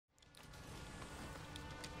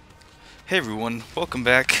Hey everyone, welcome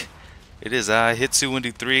back. It is I,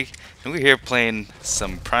 Hitsu123, and we're here playing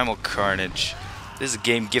some Primal Carnage. This is a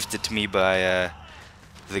game gifted to me by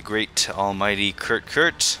the great almighty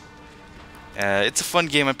Kurt. It's a fun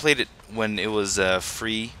game. I played it when it was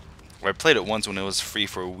free, or I played it once when it was free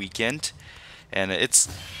for a weekend, and it's...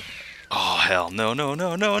 Oh hell, no, no,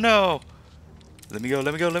 no, no, no! Let me go,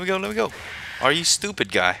 let me go, let me go, let me go! Are you stupid,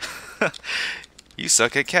 guy? You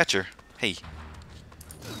suck at catcher. Hey.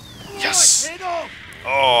 Yes!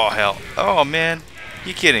 Oh, hell. Oh, man.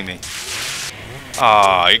 You kidding me?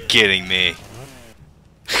 Oh, you're kidding me.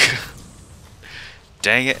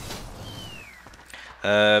 Dang it.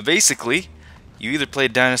 Basically, you either play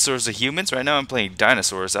dinosaurs or humans. Right now I'm playing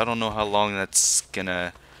dinosaurs. I don't know how long I'm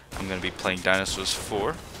gonna be playing dinosaurs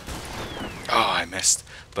for. Oh, I missed.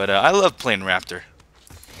 But I love playing raptor.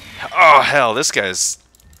 Oh, hell. This guy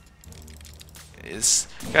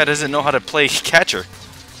doesn't know how to play catcher.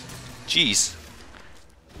 Jeez.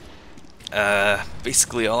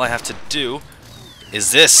 Basically all I have to do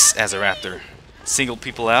is this as a raptor. Single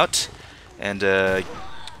people out and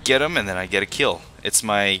get them, and then I get a kill. It's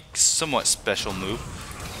my somewhat special move.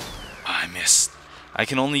 Oh, I missed. I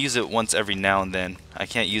can only use it once every now and then. I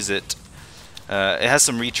can't use it. It has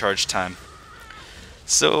some recharge time.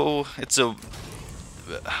 So it's a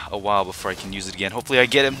while before I can use it again. Hopefully I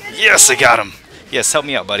get him. Yes, I got him. Yes, help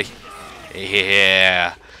me out, buddy.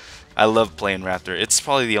 Yeah. I love playing raptor. It's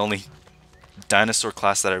probably the only dinosaur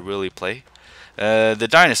class that I really play. The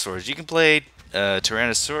dinosaurs. You can play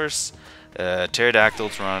Tyrannosaurus, Pterodactyl,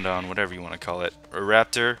 Pteranodon, whatever you want to call it, or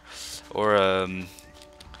raptor, or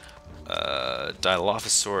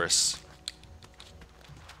Dilophosaurus.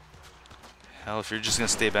 Hell, if you're just gonna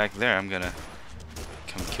stay back there, I'm gonna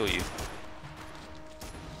come kill you.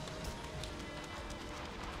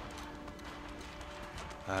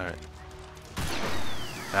 Alright.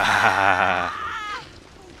 Ah.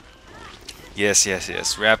 Yes, yes,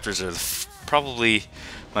 yes. Raptors are probably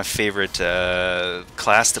my favorite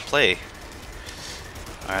class to play.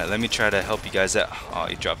 Alright, let me try to help you guys out. Oh,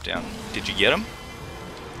 he dropped down. Did you get him?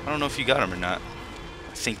 I don't know if you got him or not.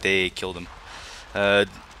 I think they killed him.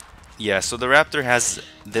 Yeah, so the raptor has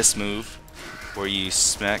this move where you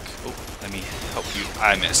smack... Oh, let me help you.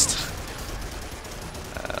 I missed.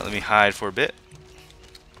 Let me hide for a bit.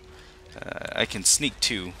 I can sneak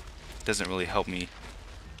too. Doesn't really help me.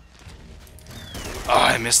 Oh,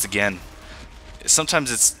 I missed again.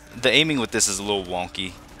 Sometimes the aiming with this is a little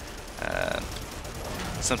wonky.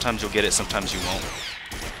 Sometimes you'll get it, sometimes you won't.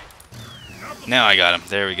 Now I got him.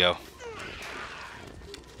 There we go.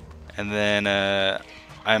 And then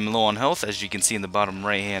I'm low on health, as you can see in the bottom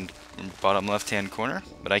left-hand corner.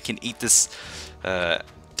 But I can eat this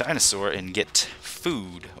dinosaur and get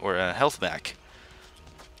food or health back.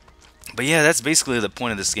 But yeah, that's basically the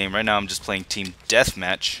point of this game. Right now I'm just playing team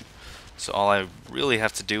deathmatch. So all I really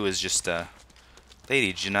have to do is just lady,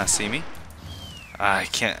 did you not see me? I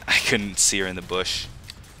couldn't see her in the bush.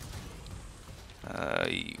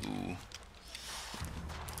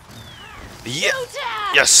 Yeah.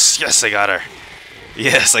 Yes, yes, I got her.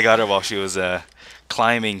 Yes, I got her while she was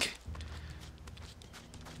climbing.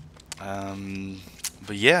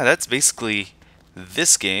 But yeah, that's basically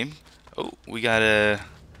this game. Oh, we got a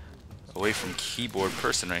away from keyboard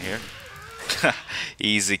person right here.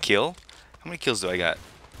 Easy kill. How many kills do I got?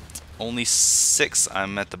 Only 6.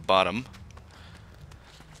 I'm at the bottom.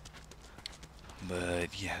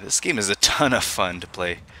 But yeah, this game is a ton of fun to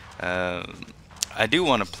play. I do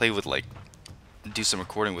want to play with, like, do some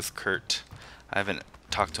recording with Kurt. I haven't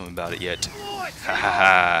talked to him about it yet.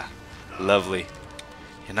 Haha. Lovely.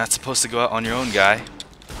 You're not supposed to go out on your own, guy.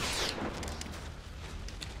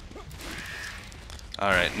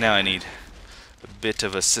 Alright, now I need a bit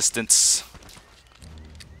of assistance.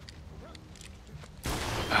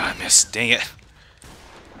 Ah, I missed. Dang it.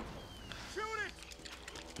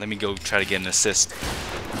 Let me go try to get an assist.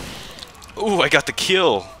 Ooh, I got the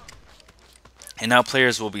kill. And now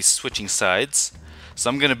players will be switching sides. So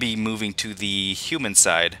I'm going to be moving to the human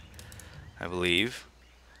side, I believe.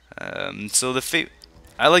 So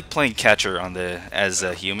I like playing catcher as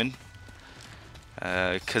a human.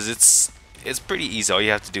 Because it's pretty easy. All you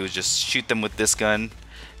have to do is just shoot them with this gun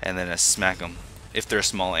and then smack them if they're a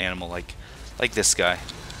small animal like this guy.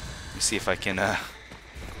 Let me see if I can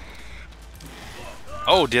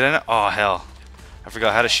Oh, did I not? Oh, hell. I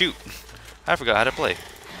forgot how to shoot. I forgot how to play.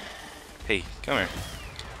 Hey, come here.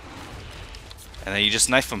 And then you just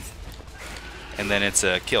knife them. And then it's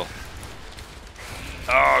a kill.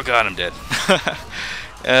 Oh god, I'm dead.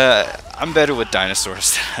 I'm better with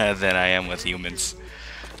dinosaurs than I am with humans.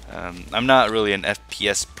 I'm not really an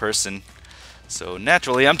FPS person, So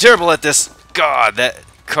naturally, I'm terrible at this. God, that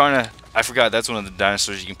I forgot that's one of the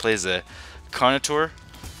dinosaurs you can play as a Carnotaur.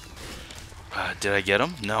 Did I get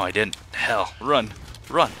him? No, I didn't. Hell, run,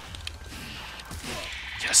 run.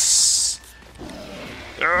 Yes.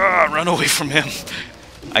 Run away from him.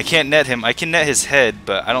 I can't net him. I can net his head,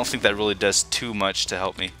 but I don't think that really does too much to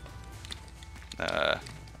help me.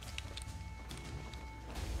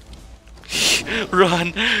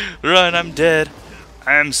 Run, run, I'm dead.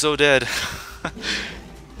 I am so dead.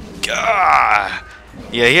 Gah!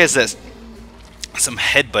 Yeah, he has that some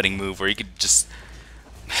headbutting move where he could just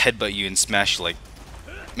headbutt you and smash you, like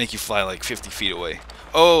make you fly like 50 feet away.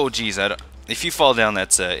 Oh, geez, if you fall down,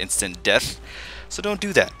 that's instant death. So don't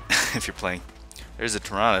do that if you're playing. There's a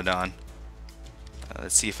Pteranodon.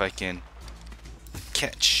 Let's see if I can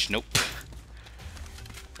catch. Nope.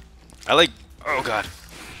 Oh god.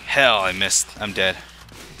 Hell, I missed. I'm dead.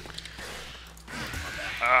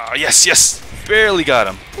 Yes, yes! Barely got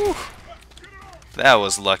him. Whew. That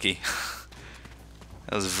was lucky.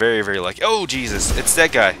 That was very, very lucky. Oh, Jesus. It's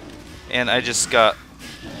that guy. And I just got...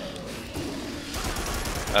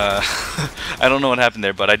 I don't know what happened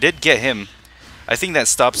there, but I did get him. I think that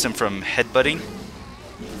stops him from headbutting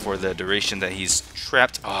for the duration that he's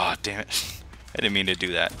trapped. Oh, damn it. I didn't mean to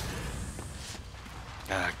do that.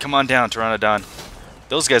 Come on down, Pteranodon.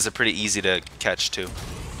 Those guys are pretty easy to catch, too.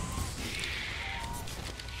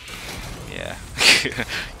 Yeah.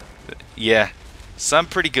 Yeah. So I'm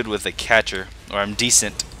pretty good with a catcher, or I'm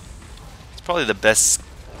decent. It's probably the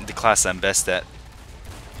class I'm best at.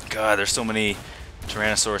 God, there's so many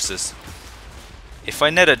Tyrannosauruses. If I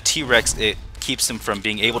net a T-Rex, it keeps him from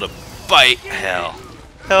being able to bite. Hell.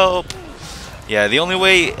 Help. Yeah, the only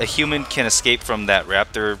way a human can escape from that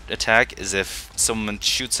raptor attack is if someone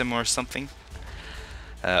shoots him or something.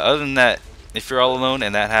 Other than that, if you're all alone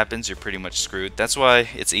and that happens, you're pretty much screwed. That's why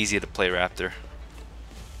it's easy to play raptor.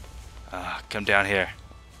 Come down here.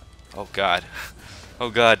 Oh god. Oh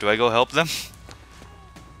god, do I go help them?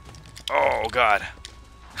 Oh god.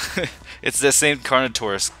 It's the same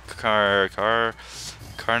Carnotaurus.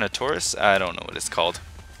 Carnotaurus? I don't know what it's called.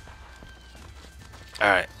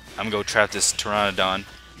 Alright, I'm gonna go trap this Pteranodon.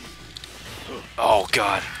 Oh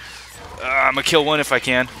god. I'm gonna kill one if I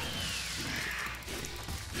can.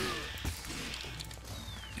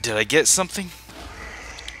 Did I get something?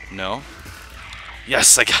 No.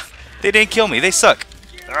 Yes, I got... They didn't kill me. They suck.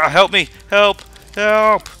 Help me. Help.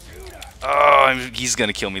 Help. Oh, he's going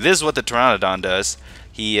to kill me. This is what the Pteranodon does.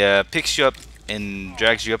 He picks you up and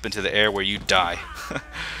drags you up into the air where you die.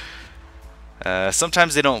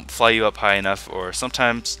 Sometimes they don't fly you up high enough, or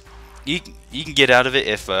sometimes you can get out of it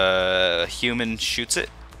if a human shoots it.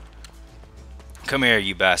 Come here,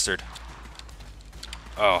 you bastard.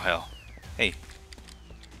 Oh, hell. Hey.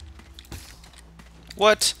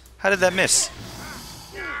 What? How did that miss?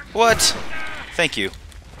 What? Thank you.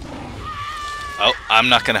 Oh, I'm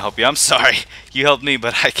not gonna help you. I'm sorry. You helped me,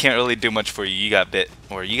 but I can't really do much for you. You got bit,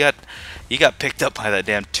 or you got picked up by that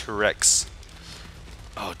damn T-Rex.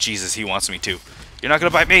 Oh Jesus, he wants me to. You're not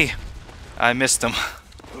gonna bite me. I missed him.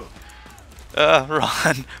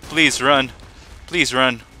 Run! Please run! Please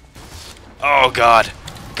run! Oh God!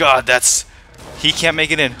 God, he can't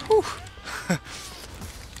make it in. Whew.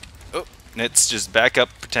 Oh, let's just back up.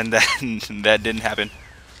 Pretend that that didn't happen.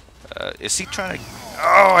 Is he trying to...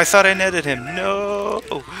 Oh, I thought I netted him. No!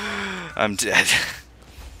 I'm dead.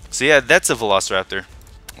 So yeah, that's a Velociraptor.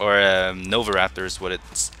 Or Novaraptor is what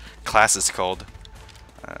its class is called.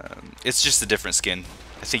 It's just a different skin.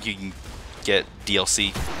 I think you can get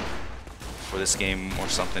DLC for this game or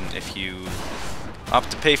something if you opt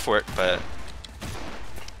to pay for it, but...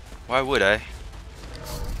 Why would I?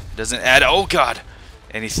 It doesn't add... Oh God!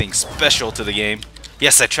 Anything special to the game.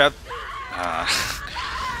 Yes, I trapped...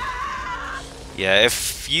 Yeah,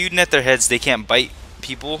 if you net their heads, they can't bite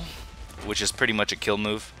people, which is pretty much a kill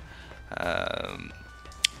move.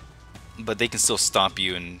 But they can still stomp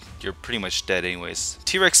you, and you're pretty much dead anyways.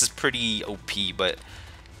 T-Rex is pretty OP, but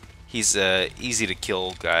he's a easy to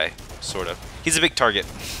kill guy, sort of. He's a big target.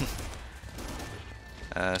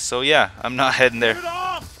 So yeah, I'm not heading there.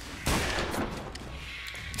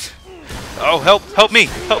 Oh, help me!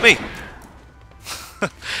 Help me!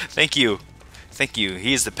 Thank you. Thank you.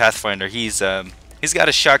 He's the Pathfinder. He's got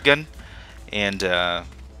a shotgun and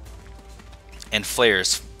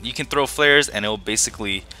flares. You can throw flares, and it'll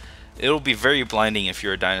be very blinding if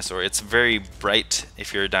you're a dinosaur. It's very bright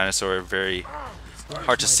if you're a dinosaur. Very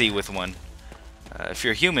hard to see with one. If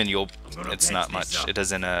you're a human, it's not much. It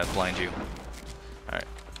doesn't blind you. All right.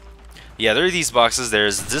 Yeah, there are these boxes.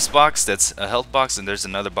 There's this box that's a health box, and there's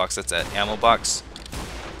another box that's an ammo box.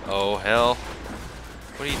 Oh hell!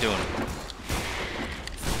 What are you doing?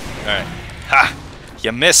 Alright. Ha!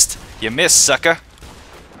 You missed! You missed, sucker!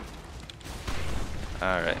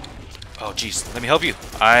 Alright. Oh, jeez. Let me help you.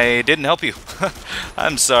 I didn't help you.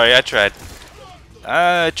 I'm sorry. I tried.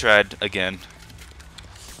 I tried again.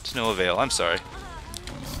 To no avail. I'm sorry.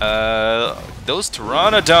 Those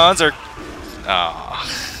pteranodons are...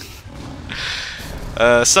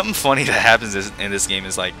 something funny that happens in this game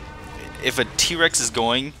is like, if a T-Rex is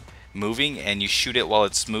moving, and you shoot it while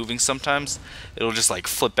it's moving sometimes, it'll just like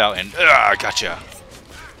flip out and, gotcha.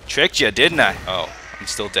 Tricked you, didn't I? Oh, I'm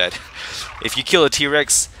still dead. If you kill a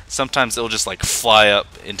T-Rex, sometimes it'll just like fly up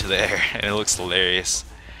into the air, and it looks hilarious.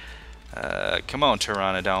 Come on,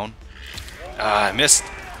 Pteranodon. I missed.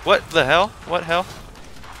 What the hell? What hell?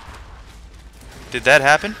 Did that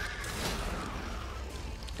happen?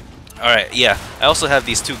 Alright, yeah. I also have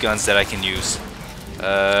these two guns that I can use.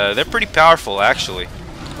 They're pretty powerful, actually.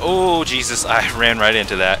 Oh, Jesus, I ran right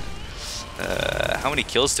into that. How many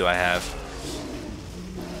kills do I have?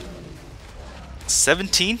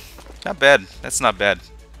 17? Not bad. That's not bad.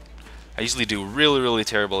 I usually do really, really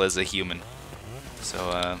terrible as a human.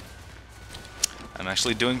 So, I'm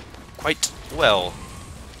actually doing quite well.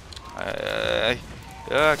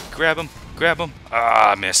 Grab him. Grab him.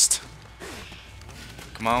 Ah, missed.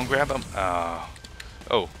 Come on, grab him.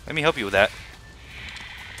 Oh, let me help you with that.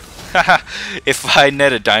 If I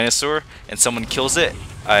net a dinosaur and someone kills it,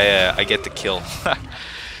 I get the kill. So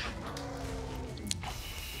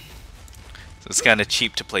it's kind of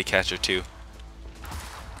cheap to play catcher too.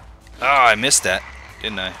 Oh, I missed that,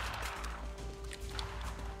 didn't I?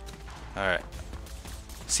 Alright.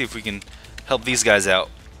 See if we can help these guys out.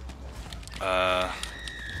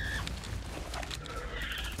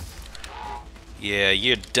 Yeah,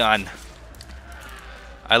 you're done.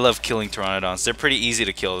 I love killing pteranodons. They're pretty easy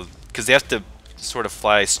to kill because they have to sort of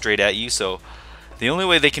fly straight at you, so the only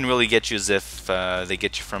way they can really get you is if they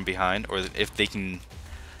get you from behind, or if they can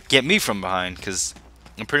get me from behind, because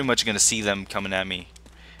I'm pretty much going to see them coming at me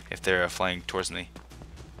if they're flying towards me.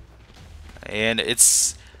 And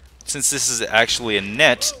it's, since this is actually a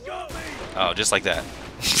net, oh, just like that.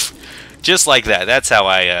 Just like that. That's how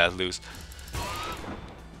I lose.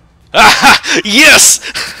 Yes!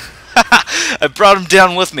 I brought him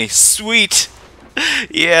down with me. Sweet.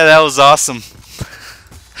 Yeah, that was awesome.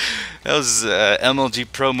 That was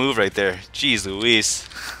MLG Pro move right there. Jeez Louise.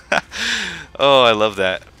 Oh, I love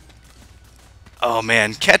that. Oh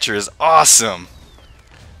man, catcher is awesome.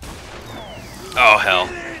 Oh hell.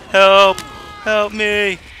 Help! Help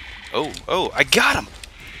me! Oh, I got him!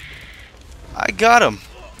 I got him!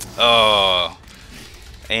 Oh.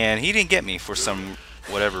 And he didn't get me for some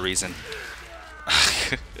whatever reason.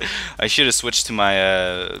 I should have switched to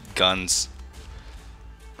my guns.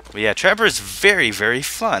 But yeah, Trapper is very, very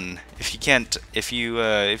fun. If you can't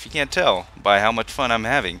tell by how much fun I'm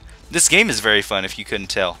having. This game is very fun. If you couldn't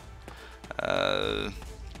tell. I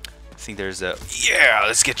think there's a yeah.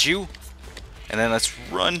 Let's get you. And then let's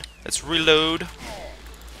run. Let's reload.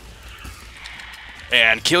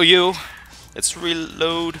 And kill you. Let's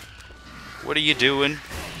reload. What are you doing?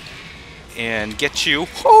 And get you.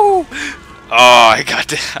 Woo! Oh,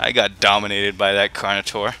 I got dominated by that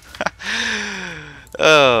Carnotaur.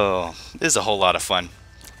 Oh, this is a whole lot of fun.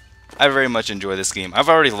 I very much enjoy this game. I've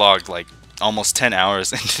already logged like almost 10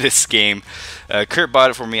 hours into this game. Kurt bought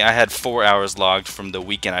it for me. I had 4 hours logged from the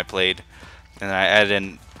weekend I played, and I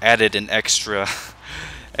added an extra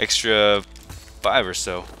 5 or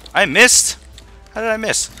so. I missed. How did I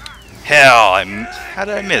miss? Hell, how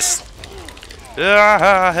did I miss?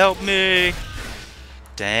 Ah, help me!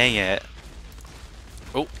 Dang it.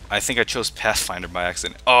 Oh, I think I chose Pathfinder by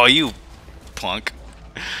accident. Oh, you punk.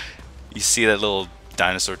 You see that little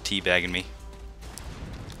dinosaur teabagging me?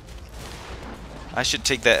 I should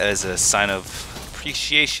take that as a sign of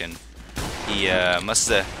appreciation. He must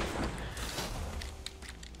have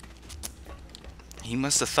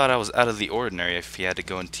thought I was out of the ordinary if he had to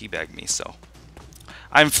go and teabag me, so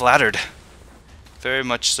I'm flattered. Very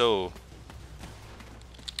much so.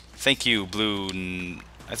 Thank you, Blue.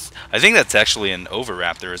 I think that's actually an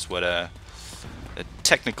Oviraptor is what a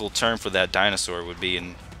technical term for that dinosaur would be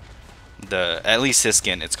in at least his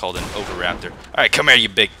skin. It's called an Oviraptor. Alright, come here, you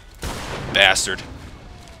big bastard.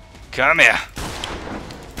 Come here.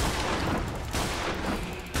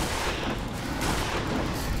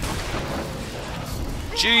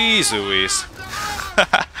 Jeez Louise.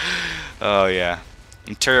 Oh yeah.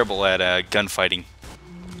 I'm terrible at gunfighting.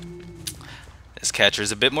 This catcher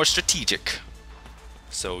is a bit more strategic.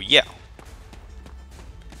 So yeah.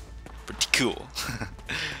 Pretty cool.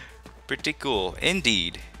 Pretty cool.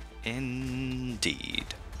 Indeed. Indeed.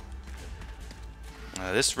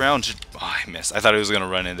 This round should... Oh, I missed. I thought he was going to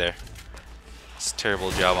run in there. It's a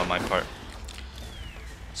terrible job on my part.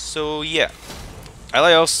 So, yeah.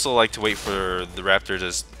 I also like to wait for the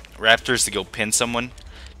Raptors to go pin someone,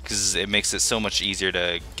 because it makes it so much easier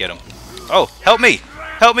to get them. Oh, help me!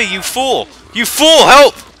 Help me, you fool! You fool,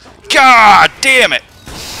 help! God damn it!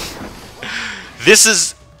 This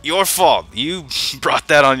is your fault. You brought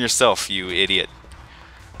that on yourself, you idiot.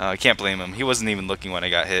 I can't blame him. He wasn't even looking when I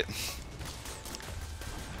got hit.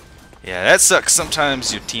 Yeah, that sucks.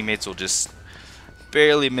 Sometimes your teammates will just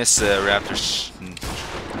barely miss a Raptor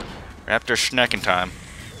snacking time.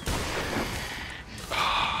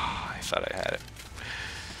 Oh, I thought I had it.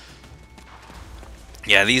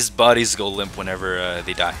 Yeah, these bodies go limp whenever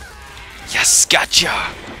they die. Yes,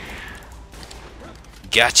 gotcha!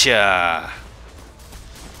 Gotcha!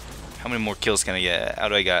 How many more kills can I get? How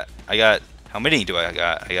do I got? How many do I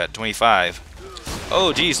got? I got 25.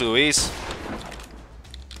 Oh, geez, Louise.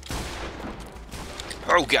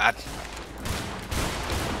 Oh, God.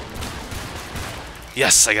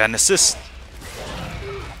 Yes, I got an assist.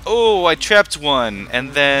 Oh, I trapped one,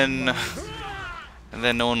 and then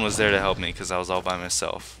no one was there to help me because I was all by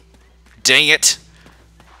myself. Dang it!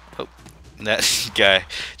 Oh, that guy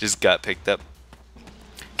just got picked up.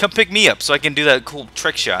 Come pick me up so I can do that cool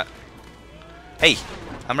trick shot. Hey,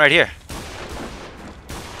 I'm right here.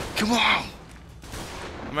 Come on!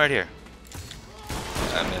 I'm right here.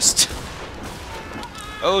 I missed.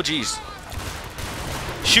 Oh, jeez.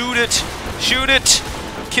 Shoot it! Shoot it!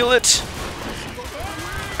 Kill it!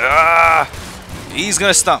 Ah! He's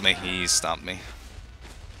gonna stomp me. He stomped me.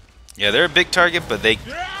 Yeah, they're a big target, but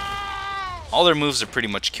all their moves are pretty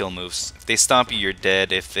much kill moves. If they stomp you, you're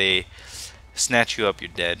dead. If they snatch you up, you're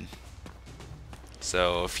dead.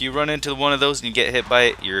 So if you run into one of those and you get hit by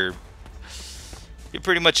it, you're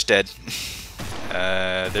pretty much dead.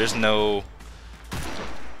 There's no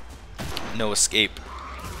escape.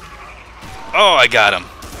 Oh, I got him.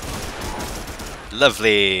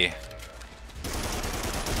 Lovely.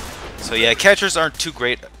 So yeah, catchers aren't too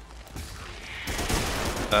great.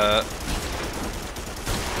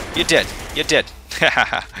 You're dead. You're dead.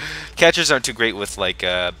 Catchers aren't too great with like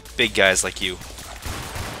big guys like you.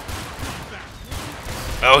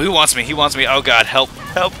 Oh, he wants me. He wants me. Oh God, help!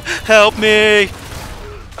 Help! Help me!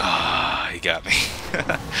 Ah, he got me.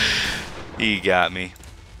 He got me.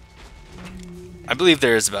 I believe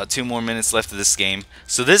there's about 2 more minutes left of this game.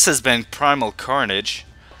 So this has been Primal Carnage.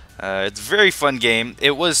 It's a very fun game.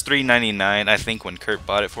 It was $3.99, I think, when Kurt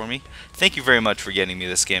bought it for me. Thank you very much for getting me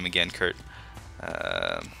this game again, Kurt.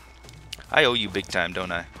 I owe you big time,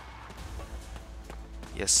 don't I?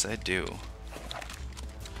 Yes, I do.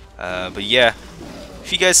 But yeah,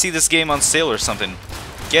 if you guys see this game on sale or something,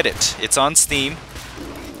 get it. It's on Steam.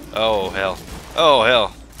 Oh, hell. Oh,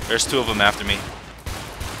 hell. There's 2 of them after me.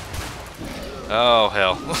 Oh,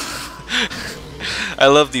 hell. I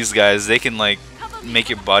love these guys. They can, like, make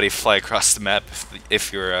your body fly across the map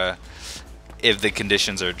if the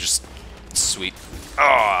conditions are just sweet. Oh,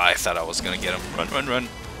 I thought I was gonna get him. Run, run, run.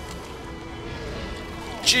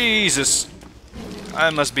 Jesus. I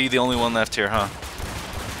must be the only one left here, huh?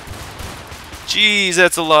 Jeez,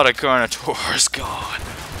 that's a lot of Carnotaurs gone.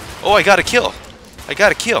 Oh, I got a kill. I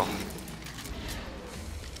got a kill.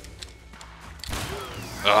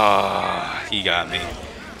 Ah, he got me.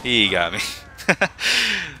 He got me.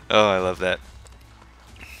 Oh, I love that.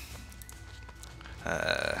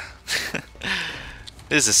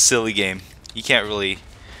 This is a silly game. You can't really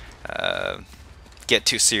get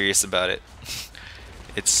too serious about it.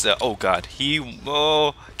 It's oh God,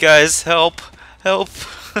 oh guys, help, help!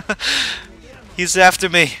 He's after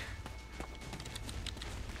me.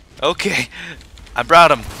 Okay, I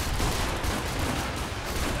brought him.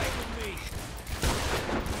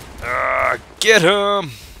 Get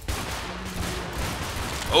him!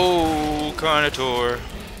 Oh, Carnotaur.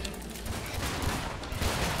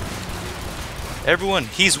 Everyone,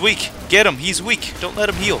 he's weak. Get him, he's weak. Don't let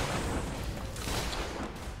him heal.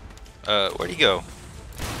 Where'd he go?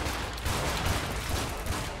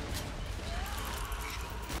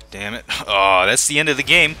 Damn it. Oh, that's the end of the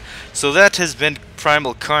game. So that has been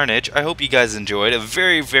Primal Carnage. I hope you guys enjoyed. A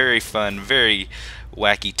very, very fun, very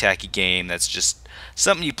wacky-tacky game that's just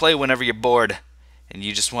something you play whenever you're bored and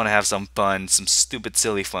you just want to have some fun, some stupid,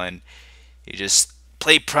 silly fun. You just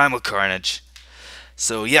play Primal Carnage.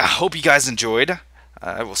 So yeah, hope you guys enjoyed.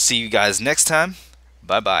 I will see you guys next time.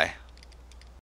 Bye-bye.